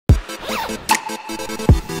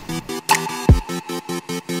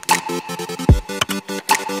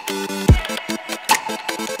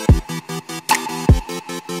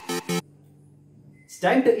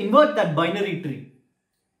time to invert that binary tree.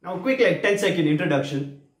 Now quick 10-second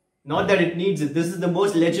introduction. Not that it needs it. This is the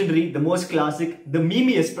most legendary, the most classic, the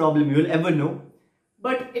memeiest problem you will ever know.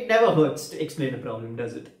 But it never hurts to explain a problem,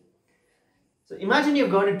 does it? So imagine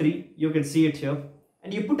you've got a tree, you can see it here,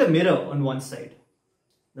 and you put a mirror on one side.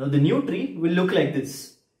 Now the new tree will look like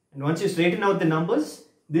this. And once you straighten out the numbers,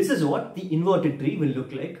 this is what the inverted tree will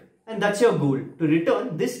look like. And that's your goal, to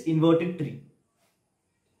return this inverted tree.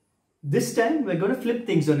 This time we're going to flip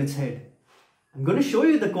things on its head. I'm going to show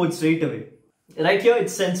you the code straight away. Right here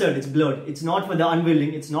it's censored, it's blurred. It's not for the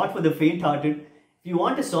unwilling, it's not for the faint-hearted. If you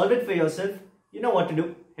want to solve it for yourself, you know what to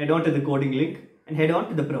do. Head on to the coding link and head on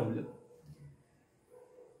to the problem.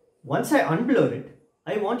 Once I unblur it,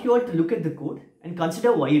 I want you all to look at the code and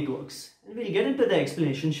consider why it works. And we'll get into the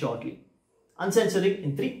explanation shortly. Uncensoring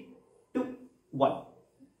in 3, 2, 1.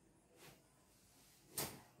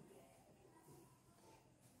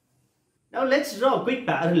 Now let's draw a quick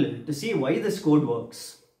parallel to see why this code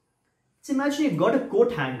works. Let's imagine you've got a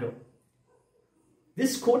coat hanger.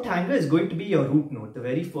 This coat hanger is going to be your root node, the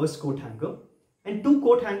very first coat hanger. And 2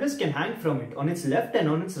 coat hangers can hang from it on its left and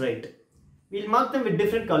on its right. We'll mark them with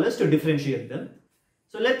different colors to differentiate them.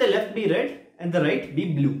 So let the left be red and the right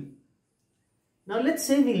be blue. Now let's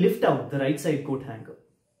say we lift out the right side coat hanger.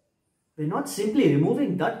 We're not simply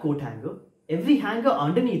removing that coat hanger. Every hanger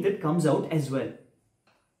underneath it comes out as well.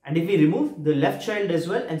 And if we remove the left child as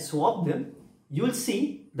well and swap them, you'll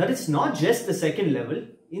see that it's not just the second level.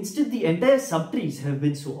 Instead, the entire subtrees have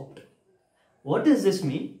been swapped. What does this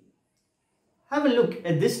mean? Have a look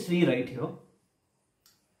at this tree right here.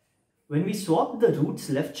 When we swap the roots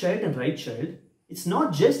left child and right child, it's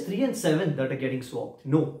not just 3 and 7 that are getting swapped.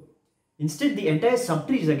 No. Instead, the entire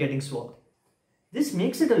subtrees are getting swapped. This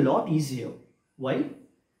makes it a lot easier. Why?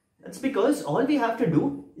 That's because all we have to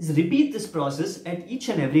do is repeat this process at each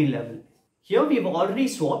and every level. Here we've already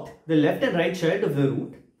swapped the left and right child of the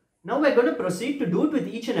root. Now we're going to proceed to do it with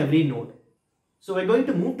each and every node. So we're going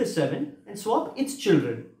to move to 7 and swap its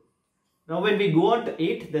children. Now when we go on to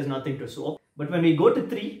 8, there's nothing to swap. But when we go to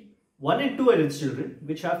 3, 1 and 2 are its children,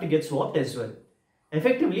 which have to get swapped as well.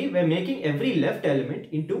 Effectively, we're making every left element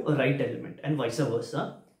into a right element and vice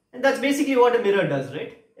versa. And that's basically what a mirror does,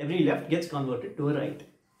 right? Every left gets converted to a right.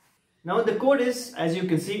 Now the code is, as you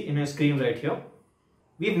can see in your screen right here,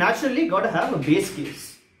 we've naturally got to have a base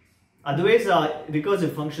case. Otherwise, our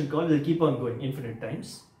recursive function call will keep on going infinite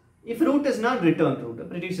times. If root is none, return root, a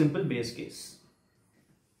pretty simple base case.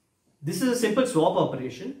 This is a simple swap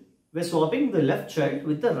operation. We're swapping the left child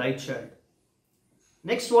with the right child.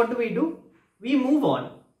 Next, what do? We move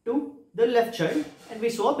on to the left child and we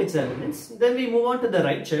swap its elements. Then we move on to the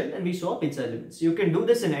right child and we swap its elements. You can do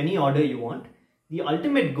this in any order you want. The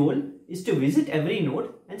ultimate goal is to visit every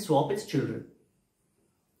node and swap its children.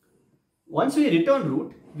 Once we return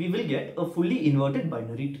root, we will get a fully inverted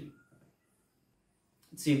binary tree.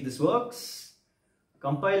 Let's see if this works.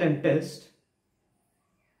 Compile and test.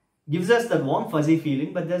 Gives us that warm fuzzy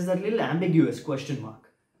feeling, but there's that little ambiguous question mark.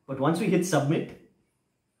 But once we hit submit,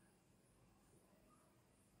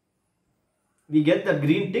 we get the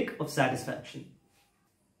green tick of satisfaction.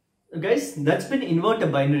 Guys, that's been invert a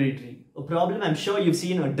binary tree. A problem I'm sure you've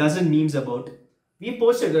seen a dozen memes about. We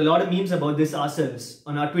posted a lot of memes about this ourselves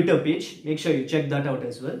on our Twitter page. Make sure you check that out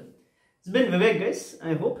as well. It's been Vivek, guys.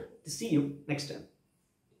 I hope to see you next time.